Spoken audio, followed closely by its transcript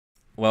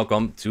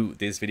welcome to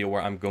this video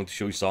where I'm going to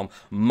show you some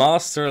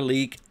Master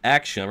League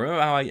action.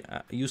 Remember how I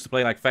used to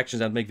play like factions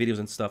and make videos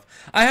and stuff?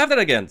 I have that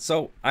again.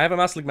 So I have a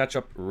Master League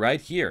matchup right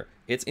here.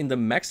 It's in the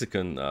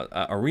Mexican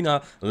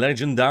Arena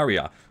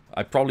Legendaria.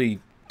 I probably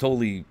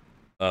totally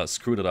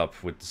screwed it up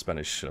with the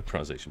Spanish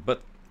pronunciation,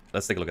 but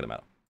let's take a look at the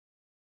meta.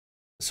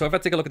 So if I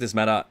take a look at this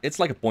meta, it's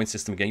like a point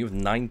system again. You have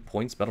 9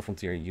 points. Battle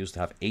Frontier used to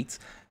have 8.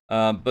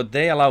 But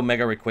they allow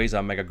Mega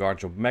Rayquaza, Mega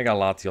Garchomp, Mega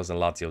Latios, and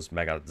Latios,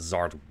 Mega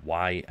Zard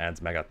Y, and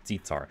Mega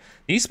T-Tar.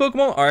 These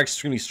Pokemon are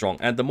extremely strong,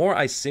 and the more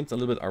I simped a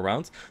little bit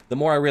around, the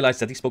more I realized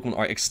that these Pokemon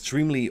are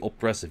extremely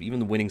oppressive,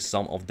 even winning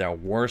some of their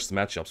worst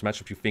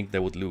matchups you think they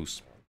would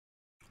lose.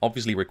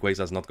 Obviously,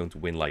 Rayquaza is not going to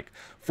win like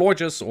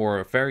Florges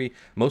or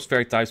most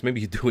Fairy types.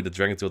 Maybe you do with the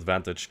Dragon Tail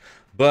advantage,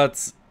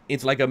 but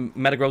it's like a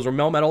Metagross or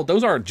Melmetal.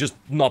 Those are just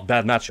not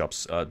bad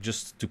matchups,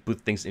 just to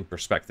put things in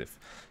perspective.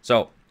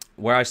 So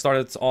where I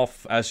started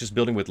off as just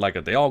building with like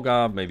a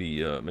Dialga,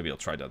 maybe I'll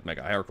try that.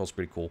 Mega Heracross,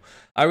 pretty cool.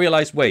 I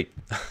realized, wait,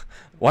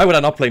 why would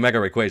I not play Mega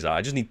Rayquaza?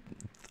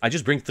 I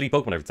just bring 3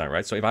 Pokemon every time,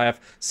 right? So if I have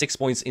 6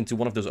 points into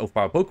one of those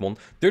overpowered Pokemon,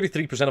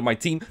 33% of my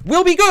team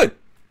will be good!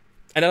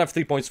 And then I have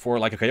 3 points for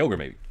like a Kyogre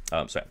maybe.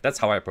 So yeah, that's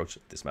how I approach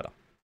this meta.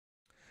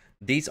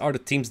 These are the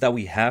teams that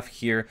we have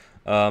here.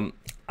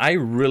 I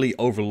really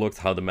overlooked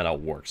how the meta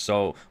works.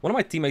 So one of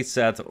my teammates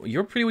said,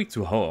 "You're pretty weak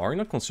to Ho. Are you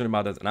not concerned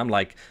about it?" And I'm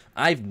like,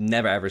 I've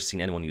never ever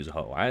seen anyone use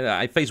Ho.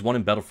 I faced one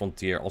in Battle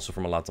Frontier, also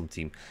from a Latam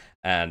team.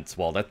 And,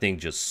 well, that thing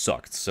just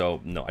sucked.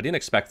 So, no, I didn't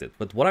expect it.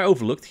 But what I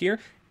overlooked here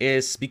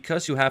is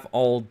because you have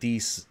all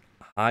these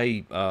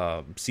high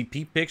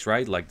CP picks,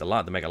 right? Like the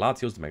Mega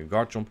Latios, the Mega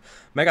Garchomp,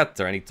 Mega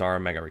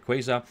Tyranitar, Mega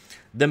Rayquaza.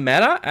 The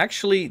meta,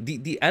 actually,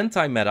 the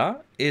anti-meta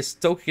is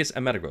Togekiss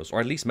and Metagross,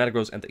 or at least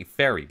Metagross and a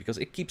Fairy, because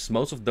it keeps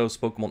most of those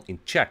Pokemon in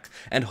check.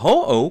 And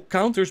Ho-Oh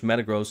counters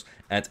Metagross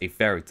and a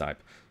Fairy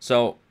type.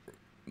 So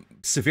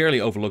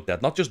severely overlooked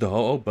that. Not just the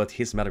Ho-Oh, but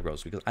his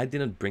Metagross, because I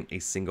didn't bring a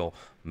single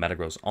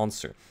Metagross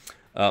answer.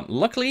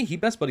 Luckily, he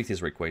best buddied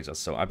his Rayquaza,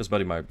 so I best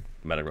buddied my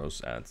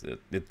Metagross, and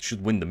it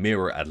should win the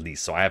mirror at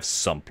least, so I have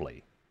some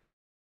play.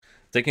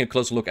 Taking a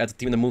closer look at the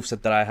team and the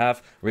moveset that I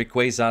have,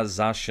 Rayquaza,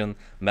 Zacian,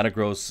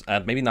 Metagross,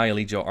 and maybe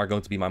Nihilego are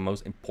going to be my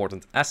most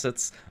important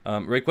assets.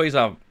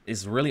 Rayquaza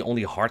is really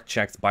only hard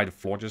checked by the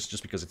Florges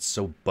just because it's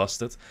so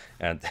busted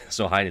and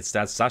so high in its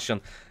stats.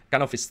 Zacian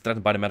kind of is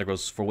threatened by the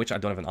Metagross, for which I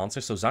don't have an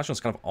answer, so Zacian is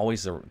kind of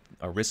always a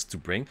risk to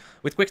bring.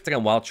 With Quick Attack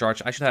and Wild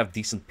Charge, I should have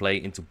decent play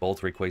into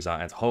both Rayquaza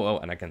and Ho-Oh,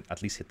 and I can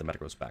at least hit the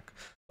Metagross back.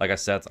 Like I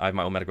said, I have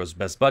my own Metagross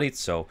best buddied,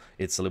 so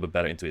it's a little bit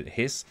better into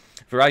his.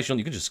 Verizon,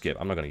 you can just skip.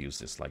 I'm not going to use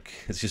this. Like,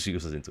 it's just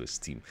uses into his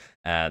team.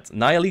 And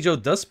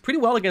Nihilego does pretty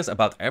well against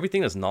about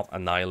everything that's not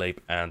Annihilate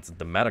and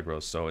the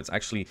Metagross, so it's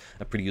actually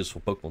a pretty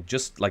useful Pokemon.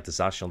 Just like the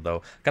Zacian,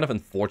 though, kind of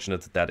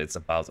unfortunate that it's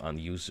about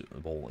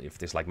unusable if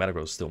there's like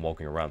Metagross still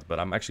walking around, but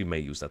I'm actually may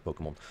use that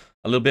Pokemon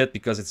a little bit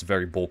because it's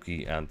very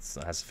bulky and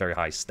has very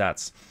high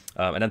stats.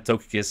 And then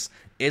Togekiss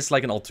is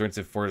like an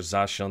alternative for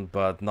Zacian,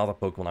 but not a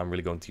Pokemon I'm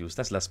really going to use.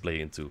 That's less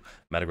play into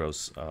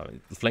Metagross.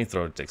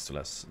 Flamethrower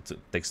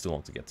takes too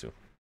long to get to.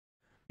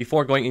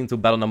 Before going into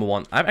battle number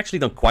 1, I've actually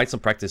done quite some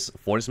practice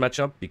for this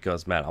matchup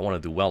because, man, I want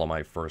to do well on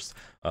my first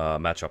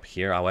matchup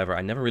here. However,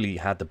 I never really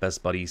had the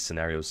best buddy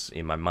scenarios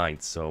in my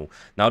mind, so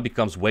now it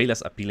becomes way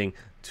less appealing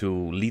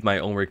to lead my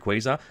own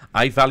Rayquaza.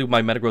 I value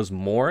my Metagross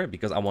more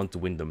because I want to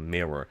win the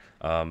mirror,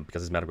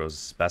 because his Metagross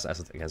is best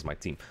asset against my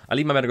team. I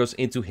lead my Metagross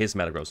into his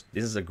Metagross.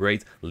 This is a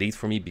great lead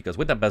for me because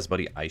with that best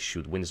buddy, I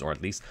should win this or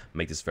at least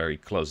make this very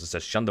close. It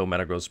says Shando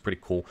Metagross,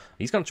 pretty cool.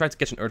 He's going to try to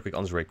catch an Earthquake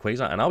on his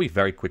Rayquaza, and I'll be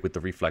very quick with the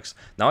reflex.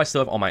 Now I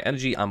still have all my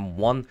energy. I'm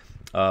one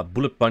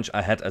bullet punch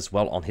ahead as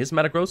well on his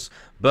Metagross,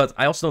 but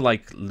I also don't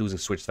like losing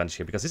switch advantage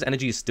here because his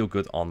energy is still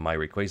good on my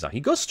Rayquaza.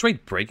 He goes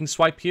straight Breaking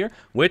Swipe here,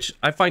 which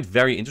I find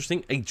very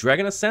interesting. A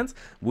Dragon Ascent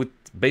would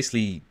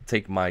basically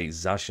take my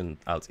Zacian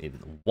out in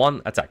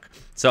one attack.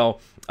 So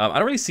I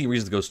don't really see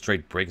reason to go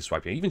straight Breaking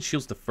Swipe here. He even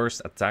shields the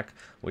first attack,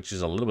 which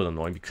is a little bit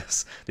annoying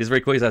because this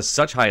Rayquaza has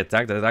such high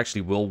attack that it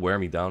actually will wear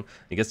me down.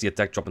 He gets the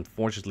attack drop,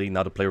 unfortunately.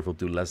 Now the player will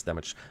do less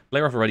damage.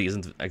 Player of already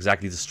isn't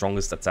exactly the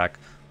strongest attack,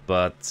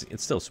 but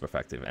it's still super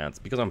effective, and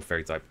because I'm a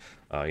Fairy type,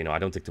 you know, I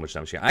don't take too much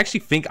damage here. I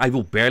actually think I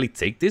will barely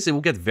take this. It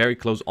will get very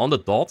close on the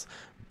dot.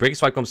 Breaking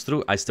Swipe comes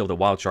through, I still have the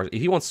Wild Charge.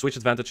 If he wants switch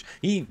advantage,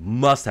 he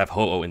must have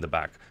Ho-Oh in the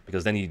back,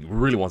 because then he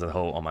really wants that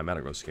Ho-Oh on my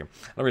Metagross here.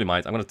 I don't really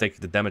mind. I'm going to take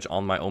the damage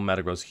on my own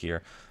Metagross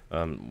here,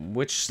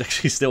 which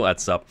actually still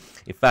adds up.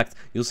 In fact,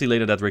 you'll see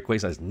later that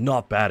Rayquaza is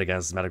not bad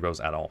against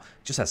Metagross at all.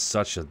 It just has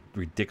such a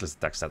ridiculous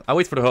attack stat. I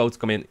wait for the Ho-Oh to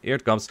come in. Here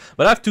it comes.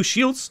 But I have 2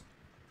 shields.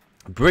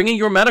 Bringing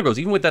your Metagross,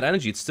 even with that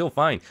energy, it's still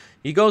fine.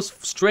 He goes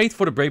straight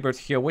for the Brave Bird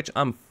here, which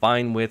I'm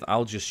fine with.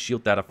 I'll just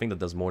shield that. I think that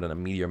does more than a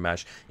Meteor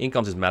Mash. In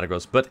comes his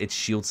Metagross, but it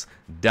shields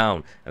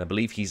down. And I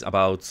believe he's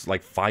about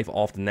like 5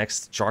 off the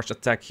next charge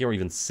attack here, or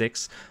even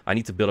 6. I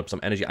need to build up some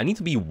energy. I need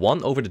to be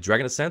 1 over the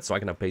Dragon Ascent, so I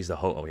can outpace the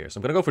Ho-Oh here. So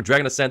I'm going to go for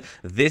Dragon Ascent.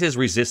 This is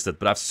resisted,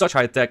 but I have such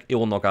high attack, it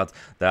will knock out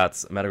that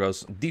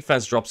Metagross.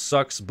 Defense drop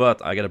sucks,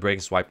 but I get a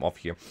Breaking Swipe off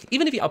here.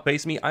 Even if he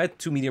outpaces me, I had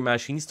 2 Meteor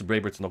Mash. He needs to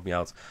Brave Bird to knock me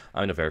out.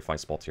 I'm in a very fine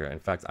spot here. In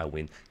fact, I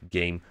win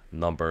game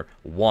number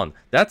 1.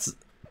 That's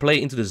play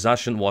into the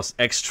Zacian was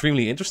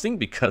extremely interesting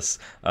because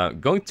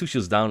going 2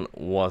 shields down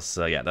was,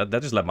 yeah,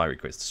 that just led my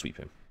request to sweep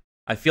him.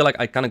 I feel like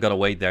I kind of got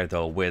away there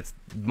though with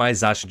my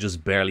Zacian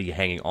just barely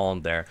hanging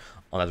on there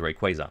on that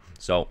Rayquaza.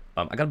 So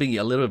I gotta be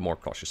a little bit more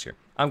cautious here.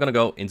 I'm gonna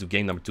go into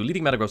game number 2,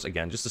 leading Metagross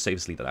again, just the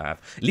safest lead that I have.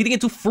 Leading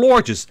into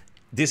Florges.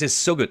 This is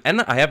so good.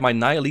 And I have my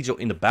Nihilego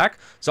in the back,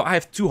 so I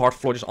have 2 hard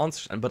Florges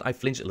answers, but I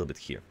flinch a little bit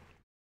here.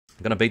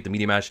 I'm gonna bait the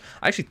Meteor Mash.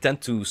 I actually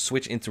tend to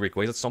switch into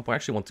Rayquaza at some point. I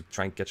actually want to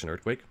try and catch an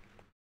Earthquake.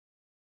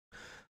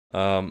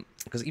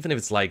 Because even if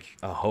it's like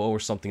a Ho-Oh or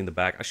something in the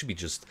back, I should be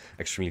just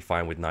extremely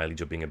fine with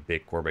Nihilego being a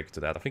big core breaker to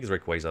that. I think it's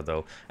Rayquaza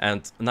though,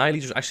 and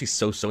Nihilego is actually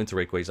so into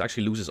Rayquaza.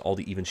 Actually loses all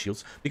the even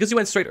shields because he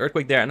went straight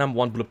Earthquake there, and I'm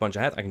 1 Bullet Punch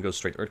ahead. I can go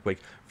straight Earthquake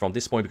from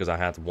this point because I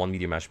had 1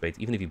 Meteor Mash bait.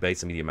 Even if he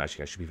baits a Meteor Mash,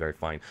 I should be very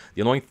fine.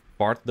 The annoying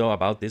part though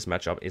about this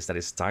matchup is that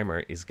his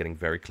timer is getting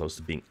very close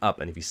to being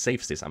up, and if he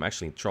saves this, I'm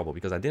actually in trouble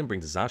because I didn't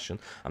bring the Zacian.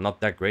 I'm not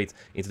that great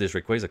into this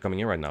Rayquaza coming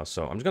in right now,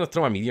 so I'm just gonna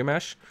throw my Meteor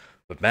Mash.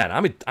 But man,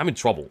 I'm in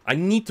trouble. I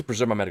need to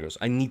preserve my Metagross.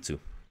 I need to.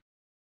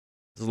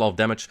 There's a lot of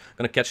damage.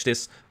 Gonna catch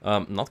this.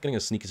 Not getting a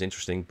sneak is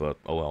interesting, but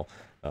oh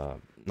well.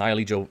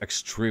 Nihilego,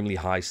 extremely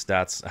high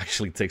stats.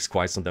 Actually takes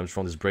quite some damage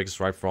from this Breaker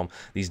Swipe, from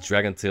these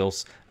Dragon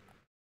Tails.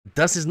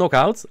 Does this knock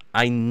out?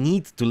 I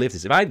need to live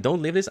this. If I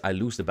don't live this, I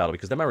lose the battle,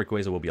 because then my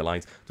Rayquaza will be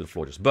aligned to the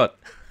Florges. But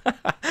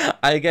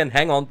I again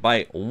hang on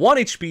by 1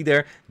 HP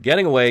there,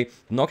 getting away,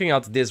 knocking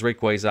out this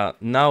Rayquaza.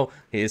 Now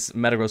his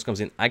Metagross comes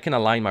in. I can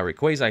align my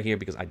Rayquaza here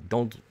because I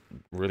don't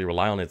really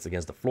rely on it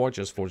against the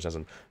Florges. Florges has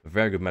a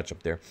very good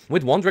matchup there.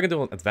 With 1 Dragon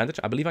Tail advantage,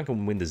 I believe I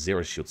can win the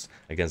 0 shields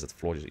against that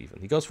Florges even.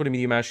 He goes for the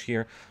Meteor Mash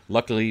here,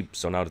 luckily,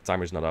 so now the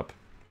timer is not up.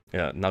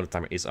 Now the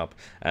timer is up,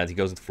 and he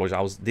goes into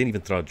Florges. Didn't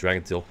even throw a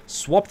Dragon Tail.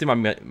 Swapped in my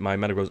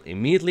Metagross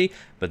immediately,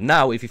 but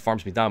now if he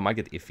farms me down, I might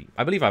get iffy.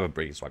 I believe I have a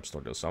Breaking Swipe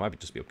store though, so I might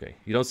just be okay.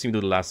 You don't see me do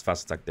the last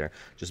fast attack there,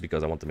 just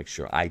because I want to make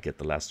sure I get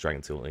the last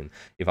Dragon Tail in.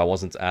 If I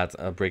wasn't at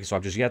a Breaking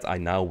Swipe just yet, I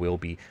now will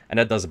be, and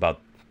that does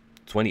about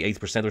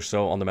 28% or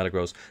so on the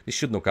Metagross. This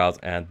should knock out,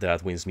 and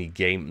that wins me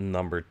game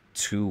number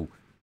 2.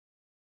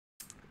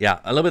 Yeah,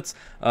 a little bit,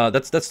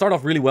 that start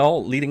off really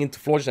well, leading into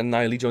Florges and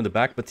Nihilego in the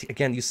back, but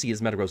again, you see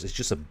his Metagross is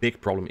just a big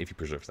problem if he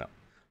preserves that.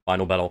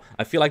 Final battle.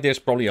 I feel like there's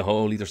probably a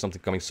Ho-Oh lead or something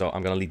coming, so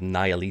I'm gonna lead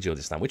Nihilego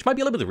this time, which might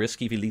be a little bit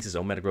risky if he leads his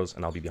own Metagross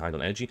and I'll be behind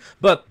on energy,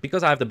 but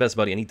because I have the best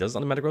buddy and he does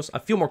on the Metagross, I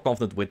feel more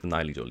confident with the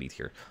Nihilego lead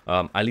here.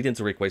 I lead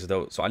into Rayquaza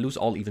though, so I lose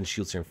all even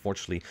shields here,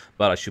 unfortunately,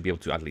 but I should be able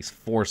to at least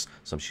force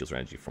some shields or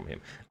energy from him.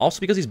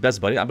 Also, because he's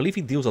best buddy, I believe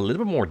he deals a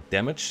little bit more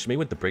damage, maybe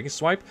with the Breaking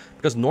Swipe,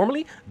 because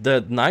normally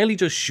the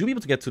Nihilego should be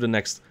able to get to the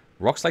next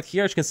Rock Slide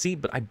here, as you can see,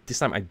 but this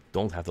time I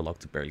don't have the luck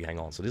to barely hang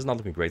on, so this is not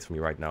looking great for me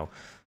right now.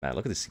 Man,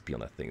 look at the CP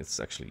on that thing, it's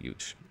actually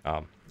huge.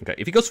 Okay,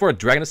 if he goes for a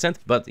Dragon Ascent,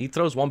 but he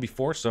throws 1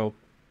 before, so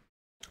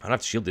I don't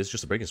have to shield this,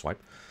 just a Breaking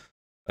Swipe.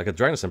 Like a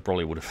Dragon Ascent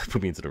probably would have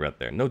put me into the red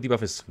there. No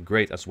debuff is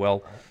great as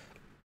well.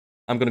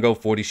 I'm gonna go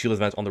for the shield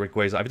advance on the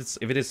Rayquaza.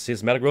 If it is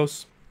his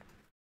Metagross,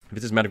 if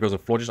it's his Metagross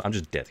and Florges, I'm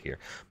just dead here.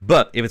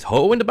 But if it's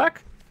Ho-Oh in the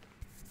back,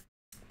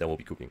 then we'll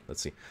be cooking.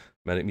 Let's see.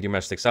 Meteor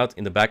Mash sticks out.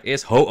 In the back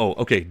is Ho-Oh.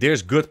 Okay,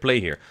 there's good play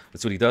here.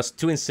 That's what he does.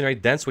 2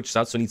 Incinerate, then switches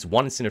out, so he needs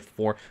 1 Incinerate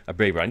for a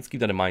Brave Bird. I need to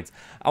keep that in mind.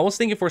 I was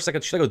thinking for a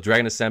second, should I go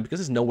Dragon Ascent?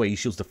 Because there's no way he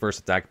shields the first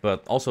attack,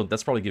 but also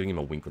that's probably giving him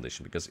a win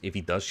condition, because if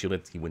he does shield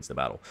it, he wins the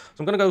battle. So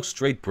I'm gonna go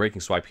straight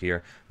Breaking Swipe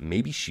here.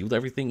 Maybe shield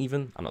everything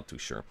even? I'm not too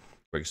sure.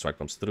 Breaking Swipe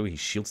comes through, he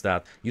shields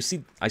that. You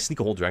see, I sneak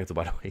a whole Dragon Tail,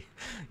 by the way.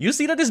 You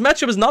see that this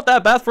matchup is not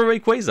that bad for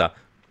Rayquaza.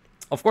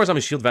 Of course, I'm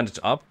a shield advantage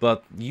up,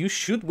 but you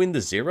should win the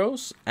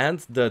 0s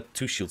and the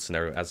 2 shield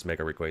scenario as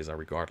Mega Rayquaza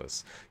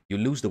regardless. You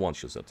lose the 1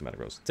 shield though to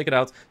Metagross. Take it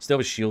out, still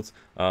have a shield.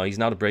 He's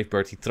now the Brave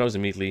Bird, he throws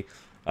immediately.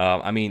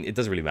 I mean, it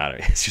doesn't really matter,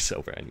 it's just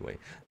over anyway.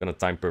 I'm gonna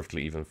time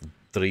perfectly even.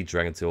 3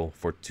 Dragon Tail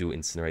for 2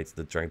 Incinerate.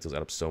 The Dragon Tails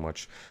add up so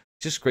much.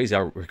 It's just crazy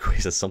how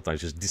Rayquaza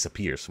sometimes just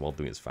disappears while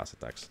doing his fast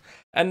attacks.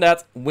 And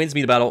that wins me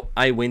the battle.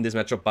 I win this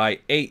matchup by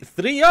a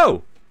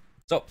 3-0.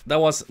 So that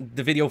was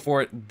the video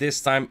for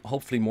this time.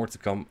 Hopefully more to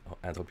come,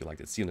 and hope you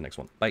liked it. See you in the next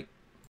one. Bye.